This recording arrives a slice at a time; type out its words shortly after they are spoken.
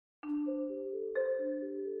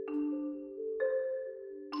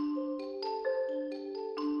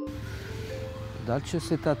Da li će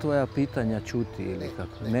se ta tvoja pitanja čuti ili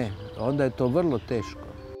kako? Ne, onda je to vrlo teško.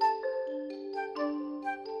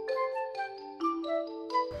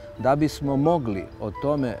 Da bismo mogli o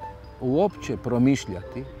tome uopće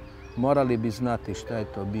promišljati, morali bi znati šta je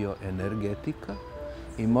to bioenergetika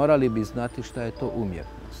i morali bi znati šta je to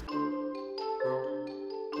umjetnost.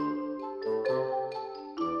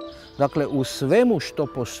 Dakle, u svemu što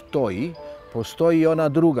postoji, postoji i ona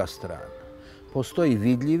druga strana. Postoji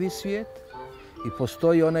vidljivi svijet i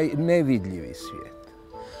postoji onaj nevidljivi svijet.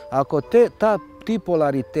 Ako ti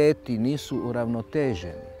polariteti nisu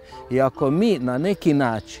uravnoteženi i ako mi na neki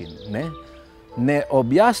način ne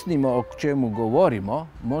objasnimo o čemu govorimo,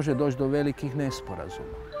 može doći do velikih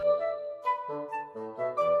nesporazuma.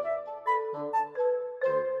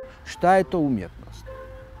 Šta je to umjetnost?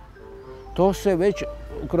 To se već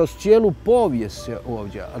kroz cijelu povijest se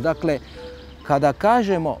ovdje. Dakle, kada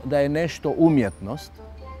kažemo da je nešto umjetnost,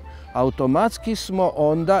 automatski smo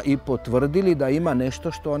onda i potvrdili da ima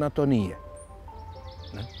nešto što ona to nije.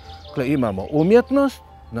 Dakle, imamo umjetnost,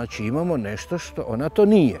 znači imamo nešto što ona to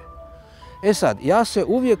nije. E sad, ja se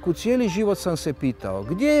uvijek u cijeli život sam se pitao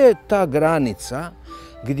gdje je ta granica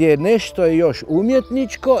gdje nešto je još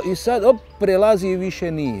umjetničko i sad prelazi i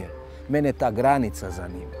više nije. Mene ta granica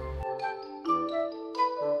zanima.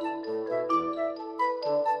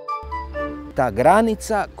 Ta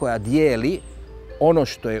granica koja dijeli ono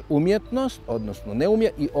što je umjetnost, odnosno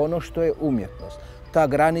neumjetnost, i ono što je umjetnost. Ta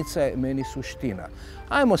granica je meni suština.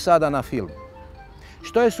 Ajmo sada na film.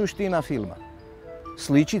 Što je suština filma?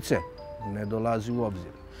 Sličice? Ne dolazi u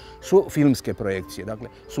obzir. Su filmske projekcije. Dakle,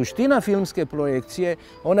 suština filmske projekcije,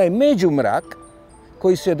 onaj međumrak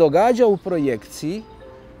koji se događa u projekciji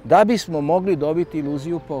da bismo mogli dobiti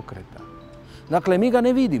iluziju pokreta. Dakle, mi ga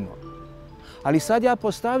ne vidimo. Ali sad ja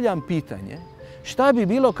postavljam pitanje, šta bi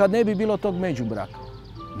bilo kad ne bi bilo tog međumraka?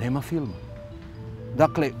 Nema filma.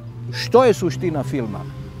 Dakle, što je suština filma?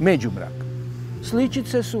 Međumrak.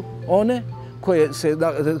 Sličice su one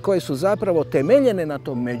koje su zapravo temeljene na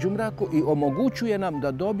tom međumraku i omogućuje nam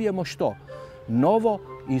da dobijemo što? Novo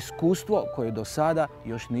iskustvo koje do sada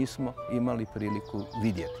još nismo imali priliku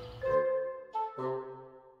vidjeti.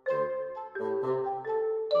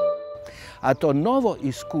 A to novo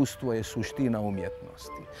iskustvo je suština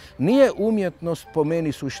umjetnosti. Nije umjetnost po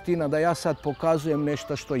meni suština da ja sad pokazujem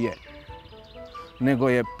nešto što je. Nego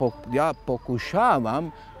ja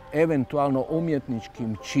pokušavam eventualno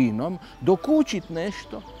umjetničkim činom dokučiti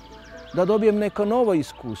nešto da dobijem neko novo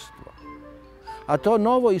iskustvo. A to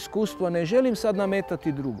novo iskustvo ne želim sad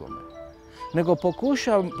nametati drugome. Nego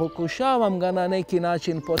pokušavam ga na neki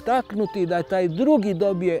način potaknuti da taj drugi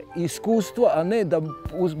dobije iskustvo, a ne da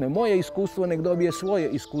uzme moje iskustvo, nek dobije svoje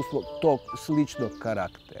iskustvo tog sličnog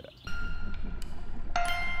karaktera.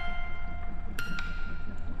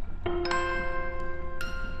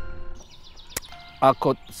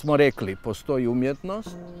 Ako smo rekli postoji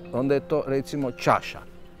umjetnost, onda je to recimo čaša.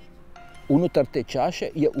 Unutar te čaše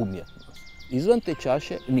je umjetnost. Izvan te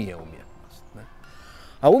čaše nije umjetnost.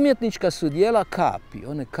 A umjetnička su djela kapi,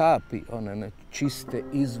 one čiste,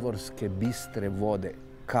 izvorske, bistre vode.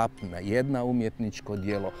 Kapne jedno umjetničko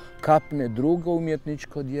djelo, kapne drugo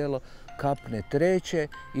umjetničko djelo, kapne treće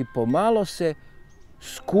i pomalo se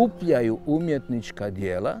skupljaju umjetnička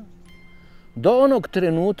djela do onog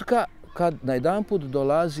trenutka kad najedanput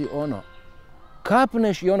dolazi ono,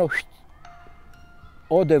 kapneš i ono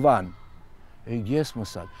ode van. Gdje smo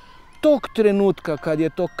sad? Tog trenutka kad je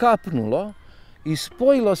to kapnulo i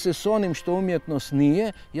spojilo se s onim što umjetnost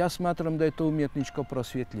nije, ja smatram da je to umjetničko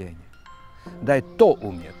prosvjetljenje. Da je to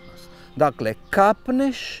umjetnost. Dakle,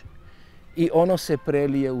 kapneš i ono se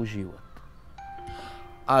prelije u život.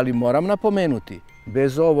 Ali moram napomenuti,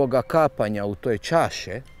 bez ovoga kapanja u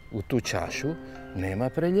tu čašu, nema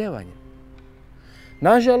preljevanja.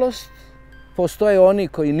 Nažalost, postoje oni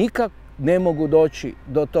koji nikak ne mogu doći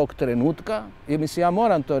do tog trenutka, ja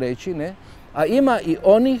moram to reći, a ima i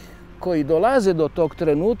onih koji dolaze do tog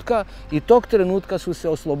trenutka i tog trenutka su se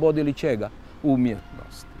oslobodili čega?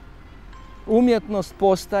 Umjetnosti. Umjetnost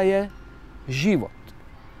postaje život.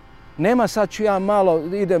 Nema sad ću ja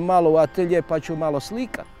idem malo u atelje pa ću malo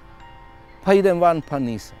slikat, pa idem van pa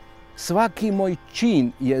nisam. Svaki moj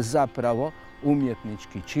čin je zapravo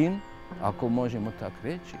umjetnički čin, ako možemo tako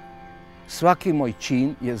reći. Svaki moj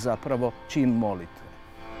čin je zapravo čin molitve.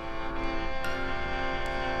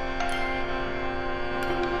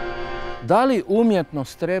 Da li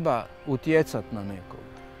umjetnost treba utjecati na nekog?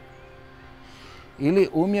 Ili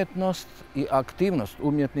umjetnost i aktivnost,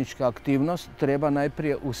 umjetnička aktivnost treba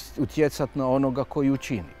najprije utjecati na onoga koji ju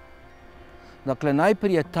čini. Dakle,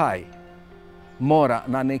 najprije taj mora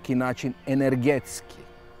na neki način energetski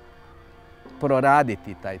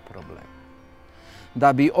proraditi taj problem.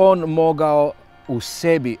 Da bi on mogao u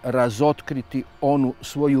sebi razotkriti onu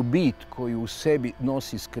svoju bit koju u sebi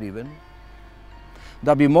nosi skrivenu,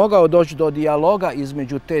 da bi mogao doći do dijaloga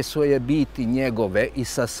između te svoje biti njegove i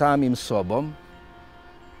sa samim sobom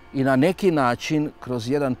i na neki način, kroz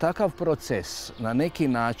jedan takav proces, na neki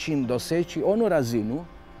način doseći onu razinu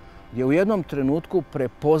gdje u jednom trenutku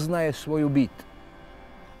prepoznaje svoju bit.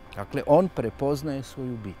 Dakle, on prepoznaje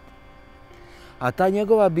svoju bit. A ta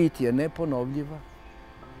njegova bit je neponovljiva,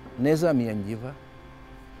 nezamjenjiva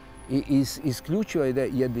i isključivo je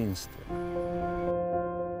jedinstvena.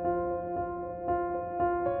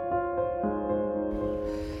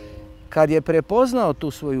 Kad je prepoznao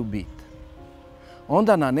tu svoju bit,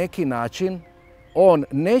 onda na neki način on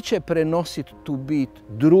neće prenositi tu bit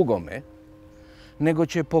drugome, nego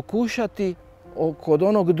će pokušati kod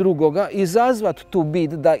onog drugoga izazvati tu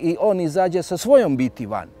bit da i on izađe sa svojom biti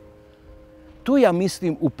van. Tu ja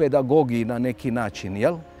mislim u pedagogiji na neki način,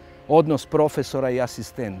 jel? Odnos profesora i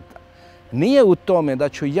asistenta. Nije u tome da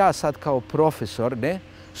ću ja sad kao profesor,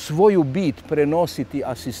 svoju bit prenositi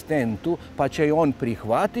asistentu, pa će je on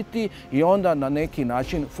prihvatiti i onda na neki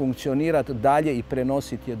način funkcionirati dalje i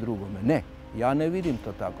prenositi je drugome. Ne, ja ne vidim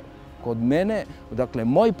to tako. Kod mene, dakle,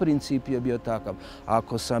 moj princip je bio takav.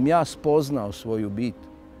 Ako sam ja spoznao svoju bit,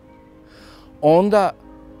 onda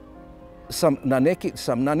sam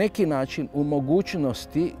na neki način u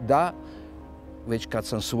mogućnosti da, već kad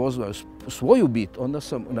sam spoznao svoju bit, onda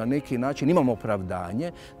sam na neki način, imam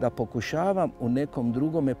opravdanje da pokušavam u nekom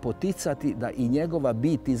drugome poticati da i njegova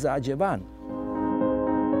bit izađe van.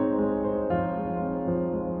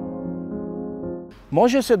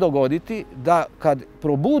 Može se dogoditi da kad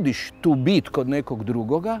probudiš tu bit kod nekog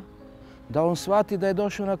drugoga, da on shvati da je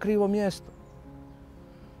došao na krivo mjesto.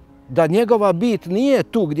 Da njegova bit nije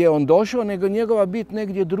tu gdje je on došao, nego njegova bit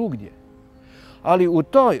negdje drugdje. Ali u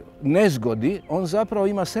toj nezgodi on zapravo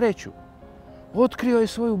ima sreću. Otkrio je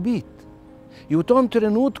svoju bit. I u tom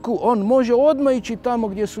trenutku on može odmah ići tamo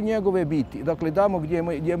gdje su njegove biti. Dakle, tamo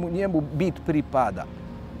gdje njemu bit pripada.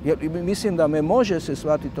 Jer mislim da me može se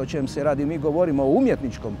shvatiti o čem se radi. Mi govorimo o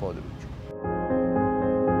umjetničkom području.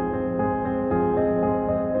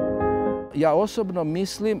 Ja osobno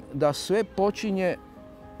mislim da sve počinje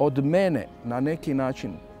od mene, na neki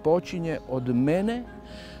način počinje od mene,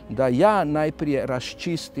 da ja najprije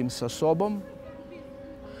raščistim sa sobom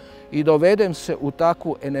i dovedem se u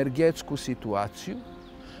takvu energetsku situaciju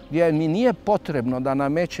gdje mi nije potrebno da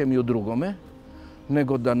namećem ju drugome,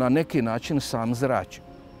 nego da na neki način sam zračim.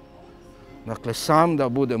 Dakle, sam da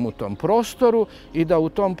budem u tom prostoru i da u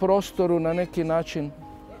tom prostoru na neki način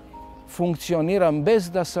funkcioniram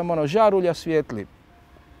bez da sam žarulja svijetli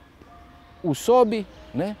u sobi,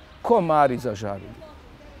 komari za žarulju.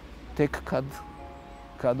 Tek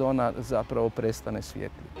kad ona zapravo prestane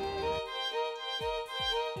svijetliti.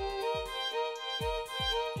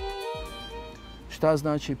 Šta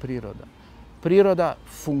znači priroda? Priroda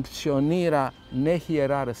funkcionira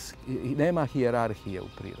nema hijerarhije u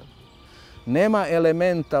prirodi. Nema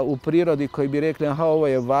elementa u prirodi koji bi rekli aha, ovo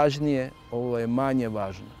je važnije, ovo je manje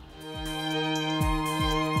važno.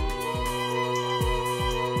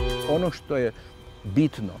 Ono što je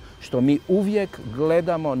bitno, što mi uvijek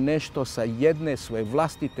gledamo nešto sa jedne svoje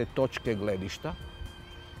vlastite točke gledišta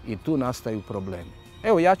i tu nastaju problemi.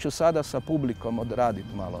 Evo, ja ću sada sa publikom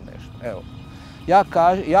odraditi malo nešto. Evo,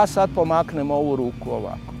 ja sad pomaknem ovu ruku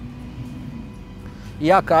ovako.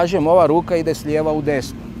 Ja kažem ova ruka ide s lijeva u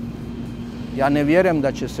desno. Ja ne vjerujem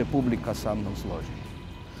da će se publika sa mnom složiti.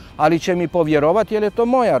 Ali će mi povjerovati jer je to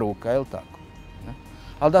moja ruka, je li tako?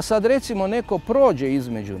 Ali da sad recimo neko prođe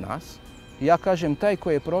između nas, ja kažem taj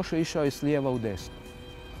koji je prošao išao je s lijeva u desno.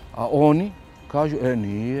 A oni kažu,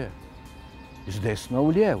 nije, s desna u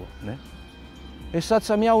lijevo. Sad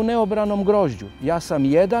sam ja u neobranom grožđu. Ja sam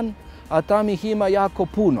jedan, a tam ih ima jako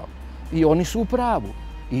puno. I oni su u pravu.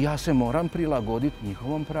 I ja se moram prilagoditi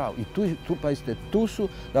njihovom pravu. I pazite,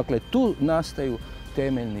 tu nastaju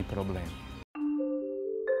temeljni problemi.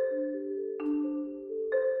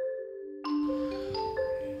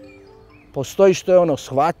 Postoji što je ono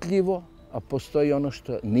shvatljivo, a postoji ono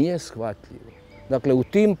što nije shvatljivo. Dakle, u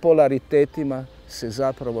tim polaritetima se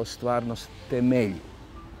zapravo stvarnost temelji.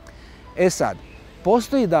 Sad,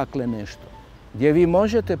 postoji dakle nešto gdje vi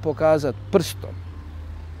možete pokazati prstom,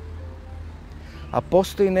 a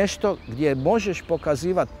postoji nešto gdje možeš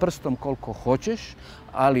pokazivati prstom koliko hoćeš,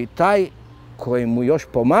 ali taj koji mu još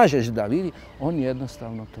pomažeš da vidi, on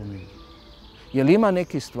jednostavno to ne vidi. Jer ima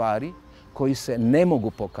neke stvari koji se ne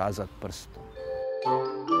mogu pokazati prstom.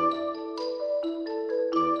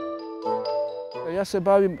 Ja se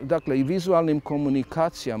bavim, dakle, i vizualnim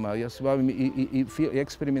komunikacijama, ja se bavim i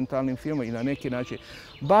eksperimentalnim filmom i na neki način.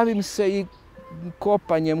 Bavim se i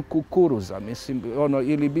kopanjem kukuruza, mislim,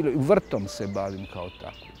 ili vrtom se bavim kao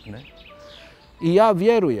tako. Ne? I ja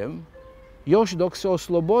vjerujem, još dok se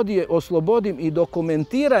oslobodim i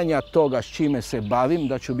dokumentiranja toga s čime se bavim,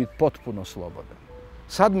 da ću biti potpuno slobodan.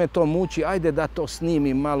 Sad me to muči, ajde da to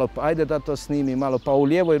snimim malo, pa u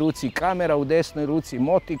lijevoj ruci kamera, u desnoj ruci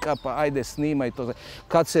motika, pa ajde snimaj to.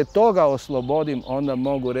 Kad se toga oslobodim, onda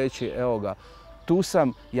mogu reći, evo ga, tu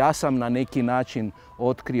sam, ja sam na neki način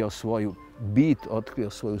otkrio svoju bit, otkrio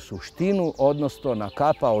svoju suštinu, odnosno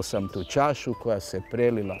nakapao sam tu čašu koja se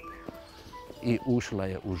prelila i ušla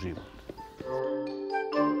je u život.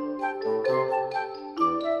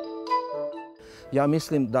 Ja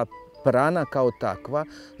mislim da prana kao takva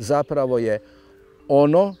zapravo je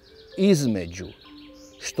ono između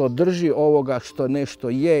što drži ovoga što nešto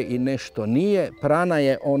je i nešto nije. Prana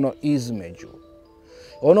je ono između.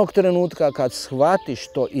 Onog trenutka kad shvatiš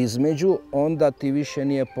to između, onda ti više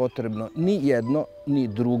nije potrebno ni jedno ni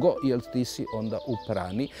drugo, jer ti si onda u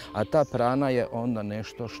prani, a ta prana je onda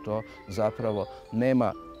nešto što zapravo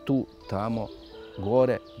nema tu, tamo,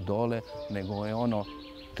 gore, dole, nego je ono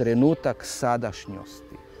trenutak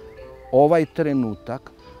sadašnjosti. Ovaj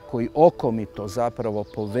trenutak koji okomito zapravo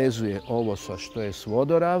povezuje ovo sa što je s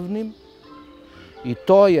vodoravnim, i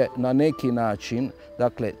to je na neki način,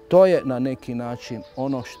 dakle, to je na neki način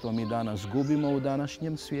ono što mi danas gubimo u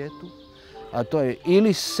današnjem svijetu, a to je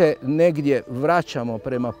ili se negdje vraćamo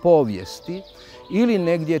prema povijesti, ili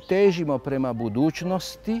negdje težimo prema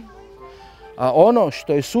budućnosti, a ono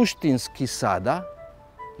što je suštinski sada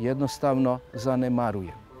jednostavno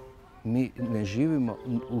zanemarujemo. Mi ne živimo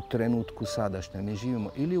u trenutku sadašnjem, mi živimo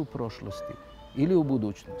ili u prošlosti, ili u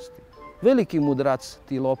budućnosti. Veliki mudrac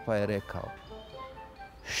Tilopa je rekao,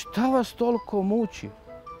 šta vas toliko muči?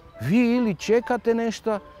 Vi ili čekate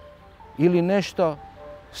nešto, ili nešto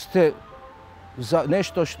ste za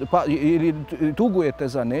nešto, ili tugujete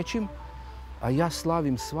za nečim, a ja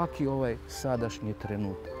slavim svaki ovaj sadašnji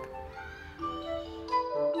trenutak.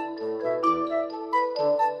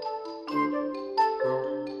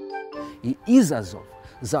 I izazov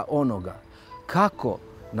za onoga kako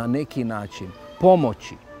na neki način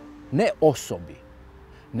pomoći, ne osobi,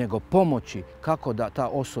 nego pomoći kako da ta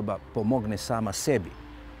osoba pomogne sama sebi.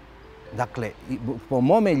 Dakle, po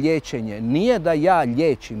mome liječenje nije da ja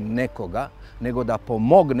liječim nekoga, nego da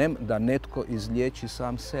pomognem da netko izliječi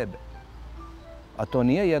sam sebe. A to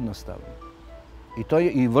nije jednostavno. I to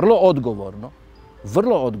je i vrlo odgovorno,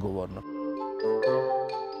 vrlo odgovorno.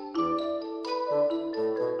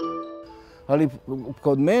 Ali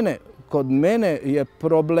kod mene je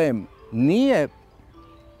problem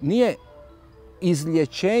nije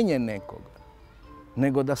izlječenje nekoga,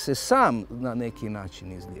 nego da se sam na neki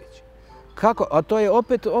način izliječi. Kako? A to je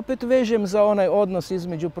opet vežem za onaj odnos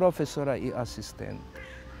između profesora i asistenta.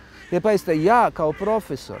 Jer pazite, ja kao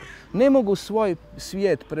profesor ne mogu svoj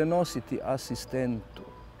svijet prenositi asistentu,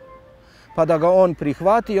 pa da ga on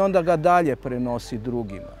prihvati i onda ga dalje prenosi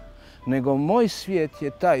drugima. Nego moj svijet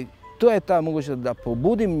je taj, to je ta mogućnost da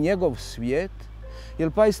pobudim njegov svijet,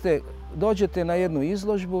 jer pazite, dođete na jednu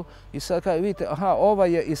izložbu i sad kad vidite, aha, ova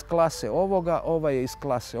je iz klase ovoga, ova je iz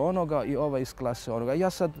klase onoga i ova je iz klase onoga.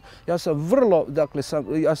 Ja sam vrlo, dakle,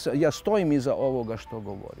 ja stojim iza ovoga što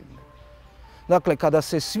govorim. Dakle, kada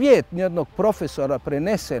se svijet jednog profesora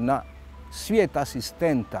prenese na svijet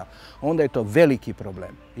asistenta, onda je to veliki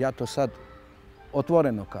problem. Ja to sad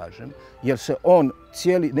otvoreno kažem, jer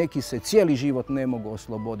neki se cijeli život ne mogu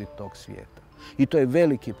osloboditi tog svijeta. I to je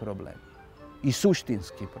veliki problem. I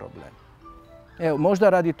suštinski problem. Evo, možda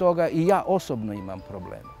radi toga i ja osobno imam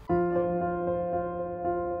problem.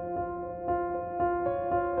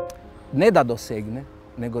 Ne da dosegne,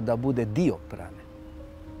 nego da bude dio prane.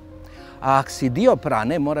 A ako si dio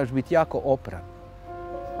prane, moraš biti jako opran.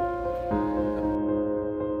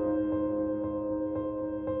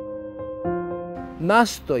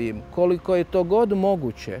 Nastojim, koliko je to god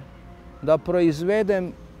moguće, da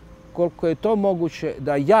proizvedem, koliko je to moguće,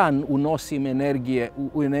 da ja unosim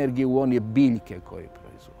energiju u one biljke koje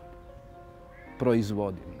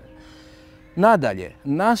proizvodim. Nadalje,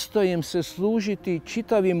 nastojim se služiti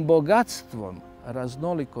čitavim bogatstvom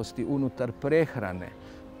raznolikosti unutar prehrane,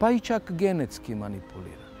 pa i čak genetski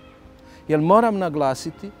manipulirane. Jer moram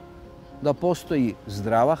naglasiti da postoji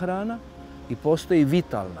zdrava hrana i postoji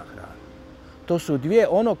vitalna hrana. To su dvije,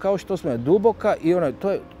 ono kao što smo duboka i ono,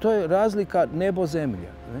 to je razlika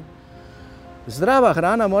nebo-zemlja. Zdrava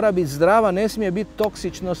hrana mora biti zdrava, ne smije biti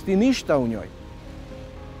toksičnosti ništa u njoj.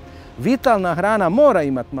 Vitalna hrana mora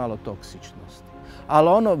imati malo toksičnosti,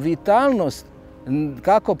 ali vitalnost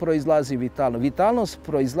Kako proizlazi vitalnost? Vitalnost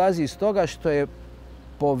proizlazi iz toga što je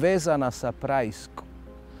povezana sa praiskom.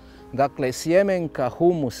 Dakle, sjemenka,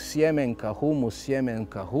 humus, sjemenka, humus,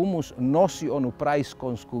 sjemenka, humus nosi onu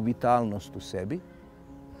praiskonsku vitalnost u sebi.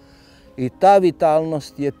 I ta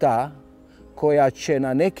vitalnost je ta koja će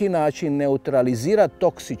na neki način neutralizirati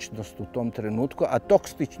toksičnost u tom trenutku, a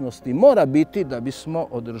toksičnosti mora biti da bismo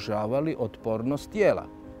održavali otpornost tijela.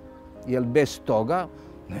 Jer bez toga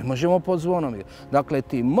ne možemo pod zvonom. Dakle,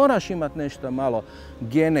 ti moraš imati nešto malo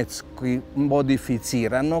genetski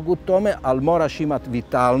modificiranog u tome, ali moraš imati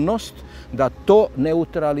vitalnost da to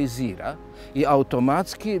neutralizira i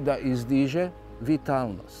automatski da izdiže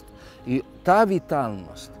vitalnost. I ta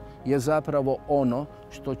vitalnost je zapravo ono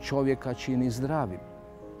što čovjeka čini zdravim.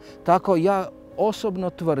 Tako ja osobno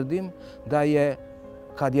tvrdim da je,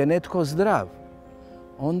 kad je netko zdrav,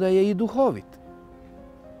 onda je i duhovit.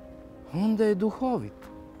 Onda je duhovit.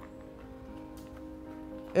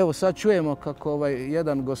 Evo sad čujemo kako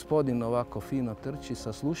jedan gospodin ovako fino trči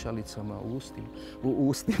sa slušalicama u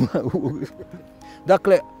ustima.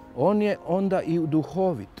 Dakle, on je onda i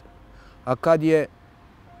duhovit. A kad je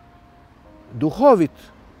duhovit,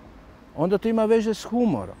 onda to ima veze s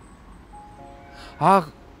humorom. A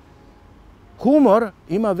humor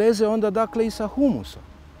ima veze onda dakle i sa humusom.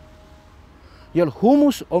 Jer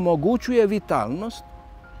humus omogućuje vitalnost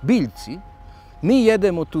biljci. Mi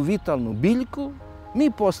jedemo tu vitalnu biljku,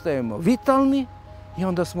 mi postajemo vitalni i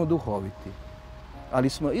onda smo duhoviti. Ali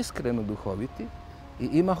smo iskreno duhoviti i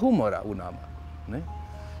ima humora u nama. Ne?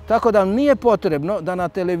 Tako da nije potrebno da na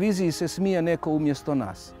televiziji se smije neko umjesto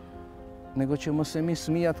nas. Nego ćemo se mi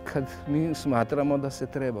smijati kad mi smatramo da se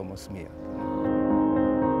trebamo smijati.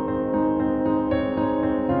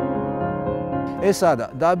 E sada,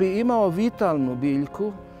 da bi imao vitalnu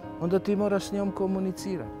biljku, onda ti moraš s njom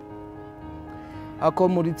komunicirati. A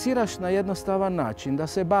komuniciraš na jednostavan način, da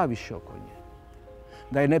se baviš oko nje.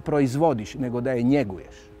 Da je ne proizvodiš, nego da je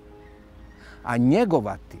njeguješ. A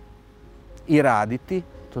njegovati i raditi,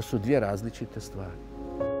 to su dvije različite stvari.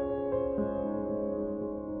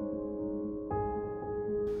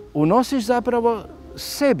 Unosiš zapravo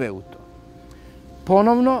sebe u to.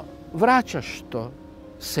 Ponovno vraćaš to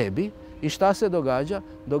sebi i šta se događa?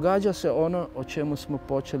 Događa se ono o čemu smo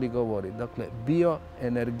počeli govoriti. Dakle,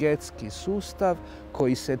 bioenergetski sustav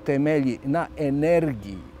koji se temelji na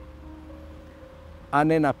energiji, a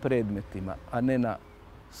ne na predmetima, a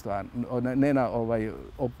ne na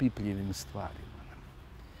opipljivim stvarima.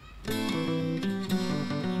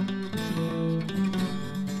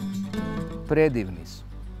 Predivni su.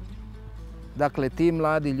 Dakle, ti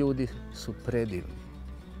mladi ljudi su predivni.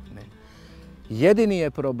 Ne. Jedini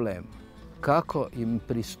je problem kako im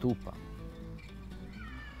pristupa.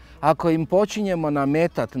 Ako im počinjemo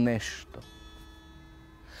nametati nešto,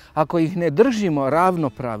 ako ih ne držimo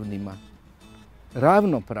ravnopravnima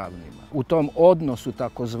u tom odnosu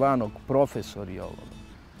takozvanog profesori ovoga,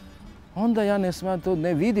 onda ja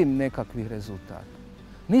ne vidim nekakvih rezultata.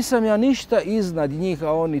 Nisam ja ništa iznad njih,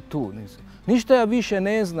 a oni tu. Ništa ja više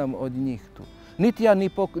ne znam od njih tu.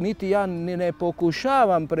 Niti ja ne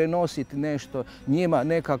pokušavam prenositi nešto njima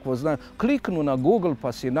nekakvo znanje. Kliknu na Google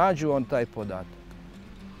pa si nađu on taj podatak.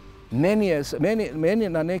 Meni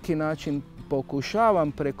na neki način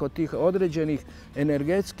pokušavam preko tih određenih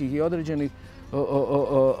energetskih i određenih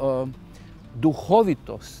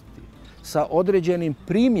duhovitosti sa određenim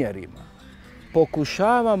primjerima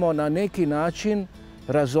pokušavamo na neki način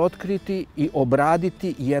razotkriti i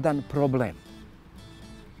obraditi jedan problem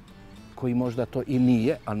koji možda to i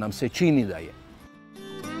nije, ali nam se čini da je.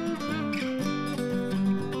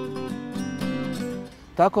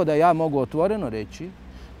 Tako da ja mogu otvoreno reći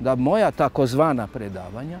da moja takozvana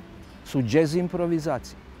predavanja su jazz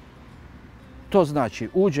improvizacije. To znači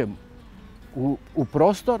uđem u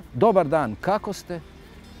prostor, dobar dan, kako ste?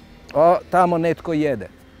 Tamo netko jede,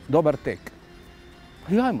 dobar tek.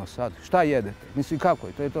 Ajmo sad, šta jedete? Mislim, kako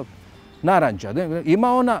je? To je to naranđa.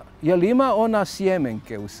 Jel ima ona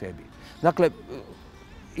sjemenke u sebi? Dakle,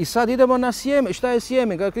 i sad idemo na sjeme. Šta je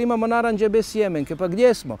sjemenka? Dakle, imamo naranđe bez sjemenke. Pa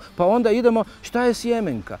gdje smo? Pa onda idemo, šta je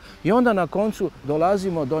sjemenka? I onda na koncu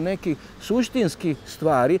dolazimo do nekih suštinskih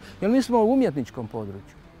stvari, jer mi smo u umjetničkom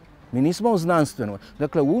području. Mi nismo u znanstvenom.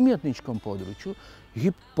 Dakle, u umjetničkom području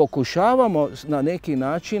i pokušavamo na neki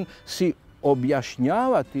način si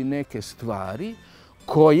objašnjavati neke stvari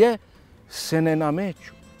koje se ne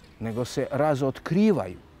nameću, nego se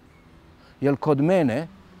razotkrivaju. Jer kod mene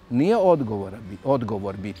nije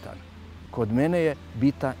odgovor bitan. Kod mene je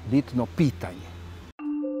bitno pitanje.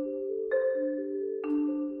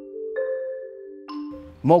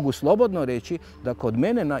 Mogu slobodno reći da kod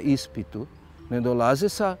mene na ispitu ne dolaze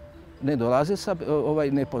sa ne dolaze sa,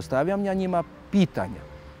 ne postavljam ja njima pitanja,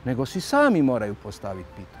 nego si sami moraju postaviti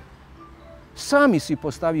pitanje. Sami si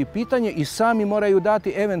postavi pitanje i sami moraju dati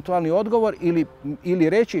eventualni odgovor ili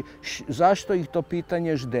reći zašto ih to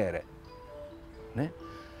pitanje ždere. Ne?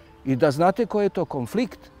 I da znate koji je to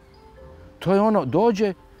konflikt. To je ono,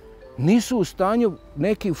 dođe, nisu u stanju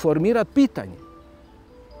neki formirati pitanje.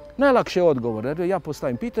 Najlakše je odgovor. Ja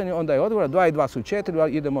postavim pitanje, onda je odgovor, 2 i 2 su 4,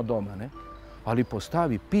 idemo doma. Ne? Ali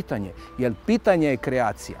postavi pitanje, jer pitanje je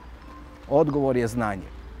kreacija. Odgovor je znanje.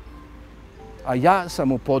 A ja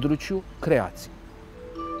sam u području kreacije.